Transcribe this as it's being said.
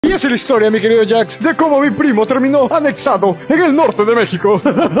Y esa es la historia, mi querido Jax, de cómo mi primo terminó anexado en el norte de México.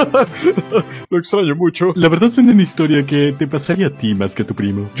 Lo extraño mucho. La verdad suena una historia que te pasaría a ti más que a tu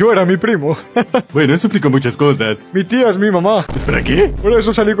primo. Yo era mi primo. Bueno, eso explica muchas cosas. Mi tía es mi mamá. ¿Para qué? Por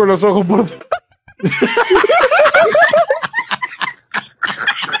eso salí con los ojos por...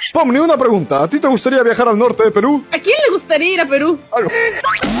 Pomni, una pregunta. ¿A ti te gustaría viajar al norte de Perú? ¿A quién le gustaría ir a Perú?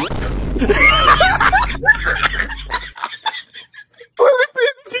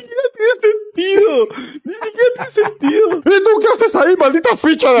 Ni siquiera tiene sentido. Ni siquiera tiene sentido. ¿Y tú qué haces ahí, maldita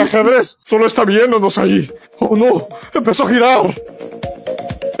ficha de ajedrez? Solo está viéndonos ahí. ¡Oh, no! ¡Empezó a girar!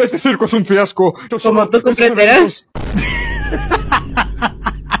 Este circo es un fiasco. Como tú comprenderás.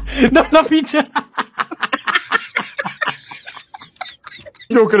 ¡No, la ficha!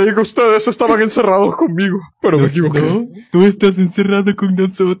 Yo creí que ustedes estaban encerrados conmigo, pero me equivoqué. No, tú estás encerrado con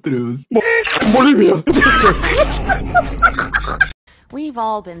nosotros. Bolivia. We've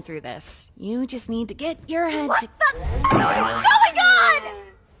all been through this. You just need to get your head What the is going on?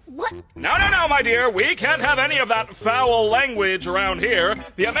 What? No, no, no, my dear. We can't have any of that foul language around here.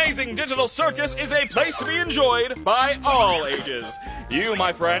 The amazing digital circus is a place to be enjoyed by all ages. You,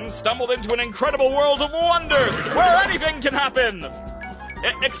 my friend, stumbled into an incredible world of wonders where anything can happen.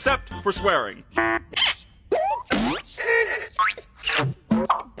 Except for swearing.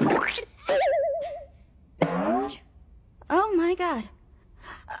 Oh my god.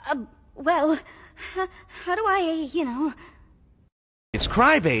 Well, how do I, you know... It's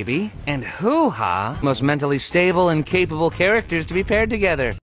Crybaby and Hoo-Ha, most mentally stable and capable characters to be paired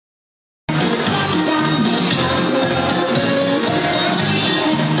together.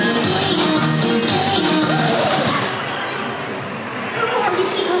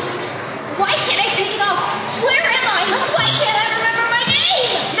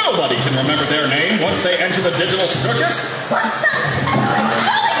 Nobody can remember their name once they enter the digital circus. What the? What's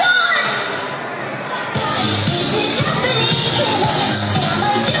going on? Is this happening? What am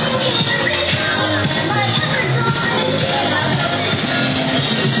I doing here? How am I ever gonna get out of this?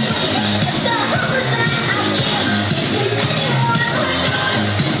 What the hell is that? I can't take this anymore. Oh my god.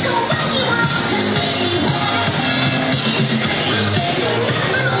 So what you want to me?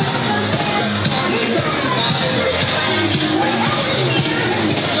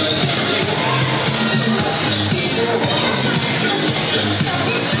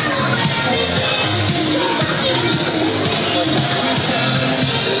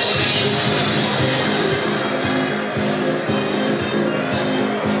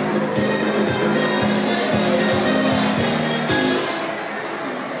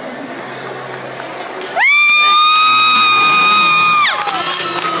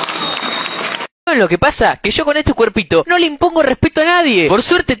 Lo que pasa que yo con este cuerpito no le impongo respeto a nadie. Por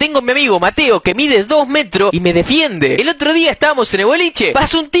suerte tengo a mi amigo Mateo que mide 2 metros y me defiende. El otro día estábamos en el boliche,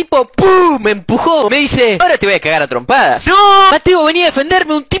 pasó un tipo, ¡pum! Me empujó, me dice, ahora te voy a cagar a trompadas. ¡No! Mateo venía a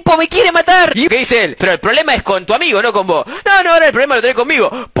defenderme, un tipo me quiere matar. ¿Y qué dice él? Pero el problema es con tu amigo, no con vos. No, no, ahora el problema lo tenés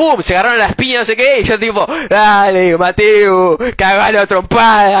conmigo. ¡Pum! Se agarraron las piñas, no sé qué, y yo tipo, dale Mateo, cagalo a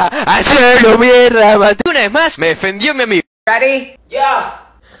trompada, hacelo mierda, Mateo. Una vez más me defendió mi amigo. Ready? Yeah.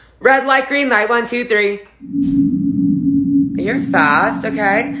 Red light, green light, 1, 2, 3. You're fast,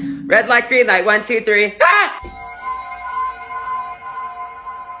 okay. Red light, green light, 1, 2, 3. Ah!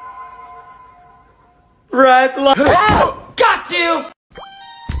 Red light. Oh! Got you!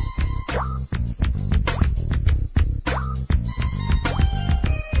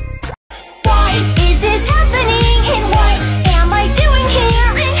 Why is this happening? And what am I doing here?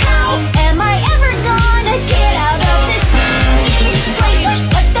 And how am I ever gonna get out of this place?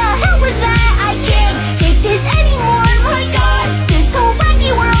 What the hell was that? I can't take this anymore. My god, this whole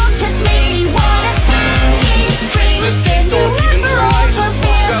wacky world just made me wanna scream. And remember all the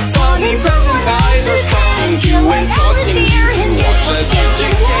bad funny presentations. And you and Alice here and just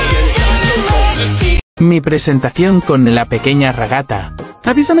taking wonderland. Mi presentación con la pequeña ragatha.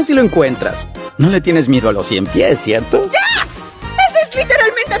 Avísame si lo encuentras. No le tienes miedo a los 100 pies, ¿cierto? ¡Jax! ¡Ese es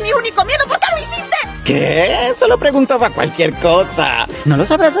literalmente mi único miedo! ¿Por qué lo hiciste? ¿Qué? Solo preguntaba cualquier cosa. No lo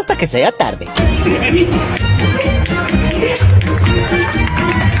sabrás hasta que sea tarde.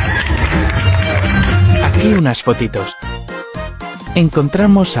 Aquí unas fotitos.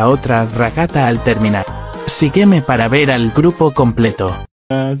 Encontramos a otra ragatha al terminar. Sígueme para ver al grupo completo.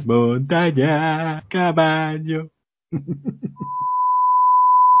 Las montañas, caballo.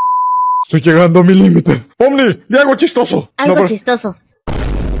 Estoy llegando a mi límite. Pomni, di algo chistoso. Algo chistoso.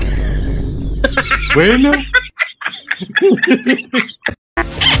 Bueno.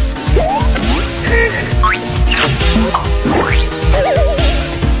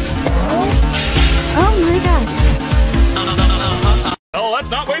 Oh my god. Well, let's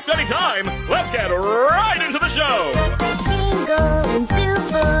not waste any time. Let's get right into the show. Jingle and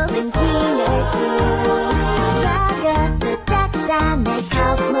super and peanut too. Ragatha, Jackson, and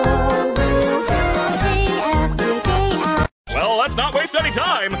Cosmo. Day after day after. Well, let's not waste any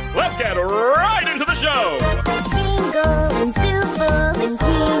time. Let's get right into the show. Jingle and super and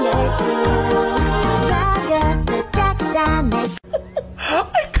peanut too. Ragatha, Jackson, and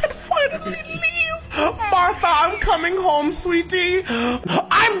I could finally leave! Martha, I'm coming home, sweetie!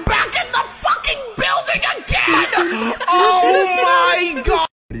 I'm back in the fucking building again! Oh my god!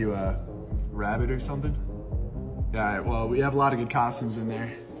 Are you a rabbit or something? Yeah, well, we have a lot of good costumes in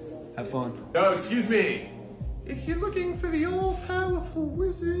there. Have fun. No, excuse me! If you're looking for the all-powerful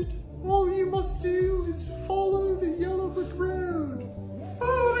wizard, all you must do is follow the yellow brick road.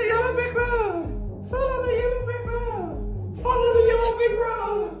 Follow the yellow brick road! Follow the yellow brick road! Follow the yellow brick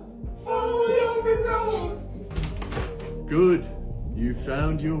road! Follow the yellow brick road! Good. You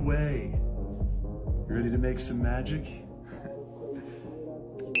found your way. You ready to make some magic?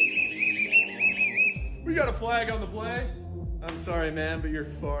 We got a flag on the play. I'm sorry, man, but you're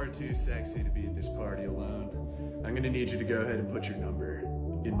far too sexy to be at this party alone. I'm gonna need you to go ahead and put your number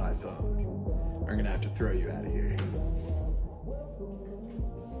in my phone. I'm gonna have to throw you out of here.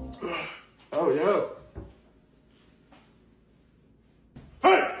 Oh, yo.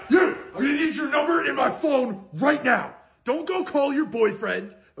 Hey, you! I'm gonna need your number in my phone right now. Don't go call your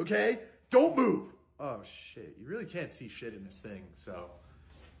boyfriend, okay? Don't move. Oh, shit. You really can't see shit in this thing, so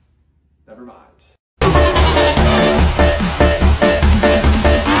never mind.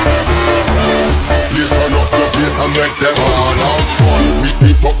 Please turn up the bass and make them all out fun. We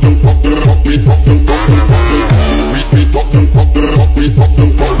pop them, pop them, pop them, pop them, pop them, pop them. We pop them, pop them, pop them, pop them, pop them, pop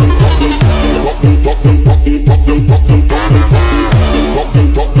them, pop them, pop them, pop them, pop them, pop them, pop them, pop them, pop them, pop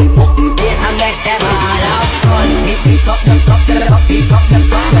them. bass and make them all out fun. We pop them, pop them, pop them, pop them,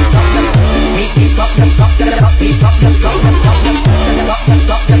 pop them, pop them. We pop them, pop them, pop them, pop them, pop them, pop them, pop them,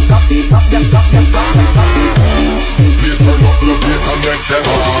 pop them, pop them, pop them, pop them, pop them, pop them. Please turn up the bass and make them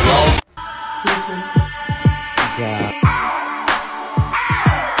all out.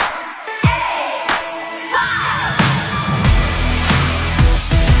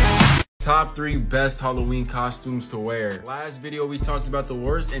 Top 3 best Halloween costumes to wear. Last video we talked about the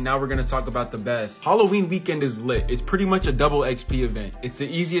worst, and now we're gonna talk about the best. Halloween weekend is lit. It's pretty much a double XP event. It's the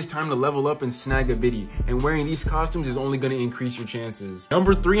easiest time to level up and snag a biddy, and wearing these costumes is only gonna increase your chances.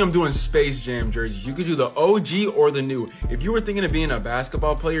 Number 3, I'm doing Space Jam jerseys. You could do the OG or the new. If you were thinking of being a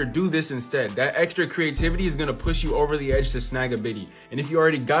basketball player, do this instead. That extra creativity is gonna push you over the edge to snag a biddy. And if you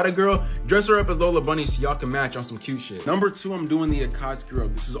already got a girl, dress her up as Lola Bunny so y'all can match on some cute shit. Number 2, I'm doing the Akatsuki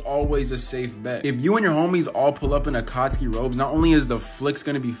robe. This is always a safe bet. If you and your homies all pull up in Akatsuki robes, not only is the flicks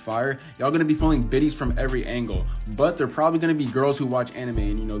gonna be fire, y'all gonna be pulling biddies from every angle, but they're probably gonna be girls who watch anime,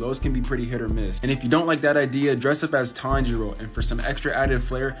 and you know, those can be pretty hit or miss. And if you don't like that idea, dress up as Tanjiro, and for some extra added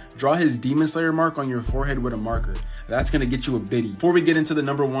flair, draw his Demon Slayer mark on your forehead with a marker. That's gonna get you a biddy. Before we get into the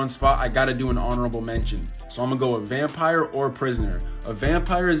number 1 spot, I gotta do an honorable mention. So I'm gonna go with vampire or prisoner. A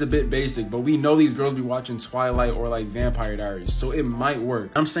vampire is a bit basic, but we know these girls be watching Twilight or like Vampire Diaries, so it might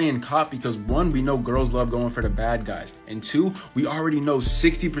work. I'm saying cop because 1, we know girls love going for the bad guys, and 2, we already know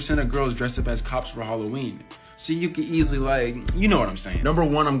 60% of girls dress up as cops for Halloween. So you could easily, like, you know what I'm saying. Number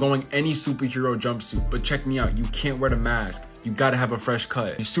 1, I'm going any superhero jumpsuit, but check me out, you can't wear the mask. You gotta have a fresh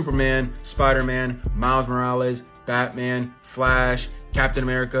cut. You're Superman, Spider-Man, Miles Morales, Batman, Flash, Captain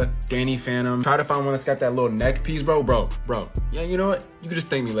America, Danny Phantom. Try to find one that's got that little neck piece, bro. Yeah, you know what? You can just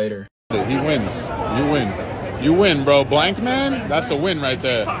thank me later. He wins. You win. You win, bro. Blank man, that's a win right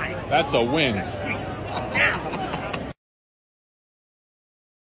there. That's a win.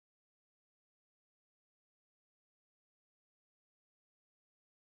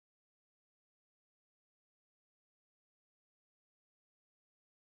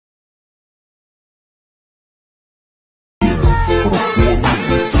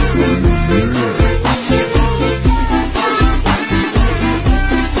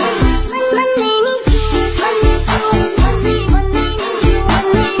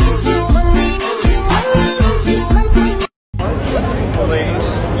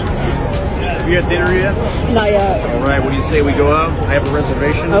 You at dinner yet? Not yet. All right, what do you say we go out? I have a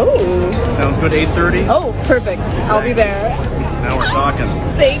reservation. Oh. Sounds good, 8:30? Oh, perfect. I'll be there. Now we're talking.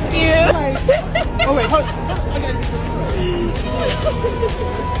 Thank you. Oh, wait, hold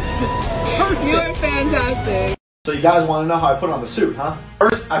You are fantastic. So you guys want to know how I put on the suit, huh?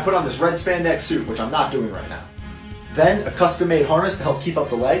 First, I put on this red spandex suit, which I'm not doing right now. Then, a custom-made harness to help keep up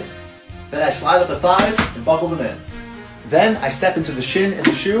the legs. Then I slide up the thighs and buckle them in. Then I step into the shin in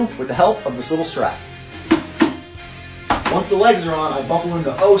the shoe with the help of this little strap. Once the legs are on, I buckle in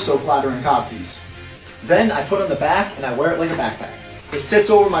the oh so flattering codpiece. Then I put on the back and I wear it like a backpack. It sits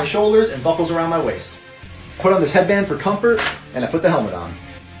over my shoulders and buckles around my waist. Put on this headband for comfort, and I put the helmet on.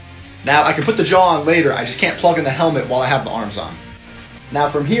 Now I can put the jaw on later, I just can't plug in the helmet while I have the arms on. Now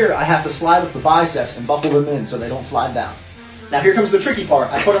from here, I have to slide up the biceps and buckle them in so they don't slide down. Now here comes the tricky part.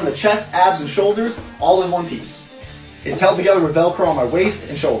 I put on the chest, abs, and shoulders all in one piece. It's held together with Velcro on my waist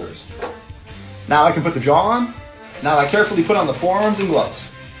and shoulders. Now I can put the jaw on. Now I carefully put on the forearms and gloves.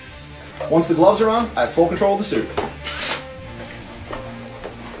 Once the gloves are on, I have full control of the suit.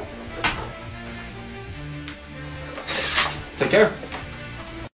 Take care.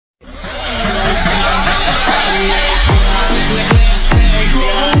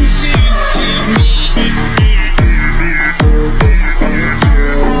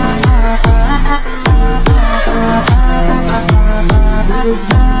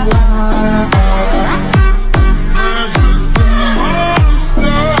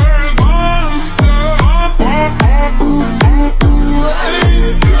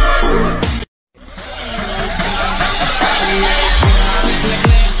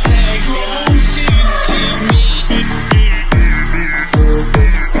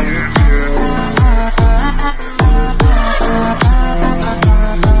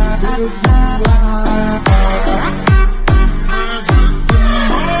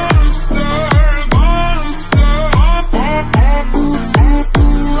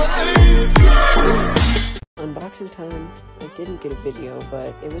 Unboxing time. I didn't get a video,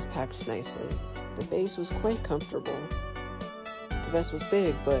 but it was packed nicely. The base was quite comfortable. The vest was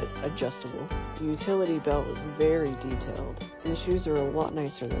big, but adjustable. The utility belt was very detailed, and the shoes are a lot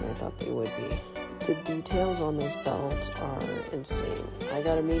nicer than I thought they would be. The details on this belt are insane. I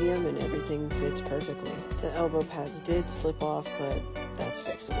got a medium and everything fits perfectly. The elbow pads did slip off, but that's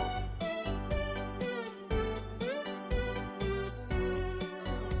fixable.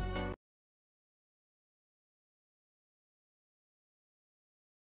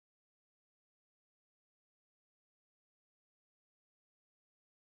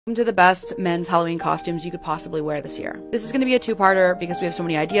 Welcome to the best men's Halloween costumes you could possibly wear this year. This is going to be a two-parter because we have so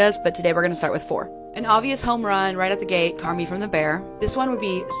many ideas, but today we're going to start with 4. An obvious home run right at the gate, Carmi from the Bear. This one would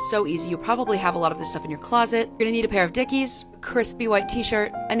be so easy. You probably have a lot of this stuff in your closet. You're going to need a pair of Dickies, a crispy white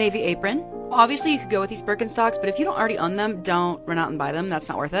t-shirt, a navy apron. Obviously, you could go with these Birkenstocks, but if you don't already own them, don't run out and buy them. That's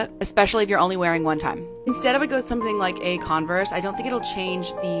not worth it, especially if you're only wearing one time. Instead, I would go with something like a Converse. I don't think it'll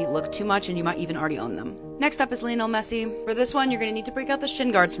change the look too much, and you might even already own them. Next up is Lionel Messi. For this one, you're going to need to break out the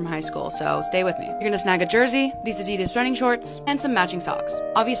shin guards from high school, so stay with me. You're going to snag a jersey, these Adidas running shorts, and some matching socks.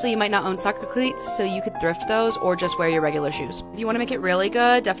 Obviously, you might not own soccer cleats, so you could thrift those or just wear your regular shoes. If you want to make it really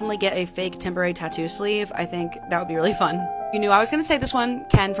good, definitely get a fake temporary tattoo sleeve. I think that would be really fun. You knew I was going to say this one,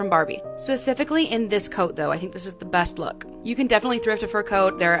 Ken from Barbie. Specifically in this coat though, I think this is the best look. You can definitely thrift a fur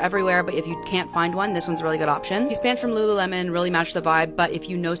coat, they're everywhere, but if you can't find one, this one's a really good option. These pants from Lululemon really match the vibe, but if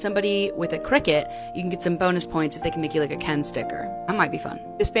you know somebody with a Cricut, you can get some bonus points if they can make you like a Ken sticker. That might be fun.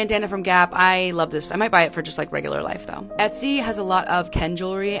 This bandana from Gap, I love this. I might buy it for just like regular life though. Etsy has a lot of Ken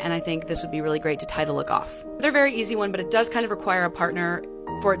jewelry, and I think this would be really great to tie the look off. They're a very easy one, but it does kind of require a partner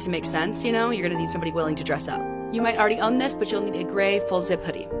for it to make sense, you know? You're gonna need somebody willing to dress up. You might already own this, but you'll need a gray full zip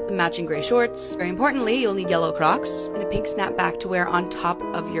hoodie, matching gray shorts. Very importantly, you'll need yellow Crocs and a pink snapback to wear on top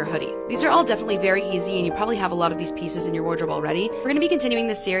of your hoodie. These are all definitely very easy, and you probably have a lot of these pieces in your wardrobe already. We're going to be continuing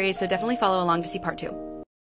this series, so definitely follow along to see part 2.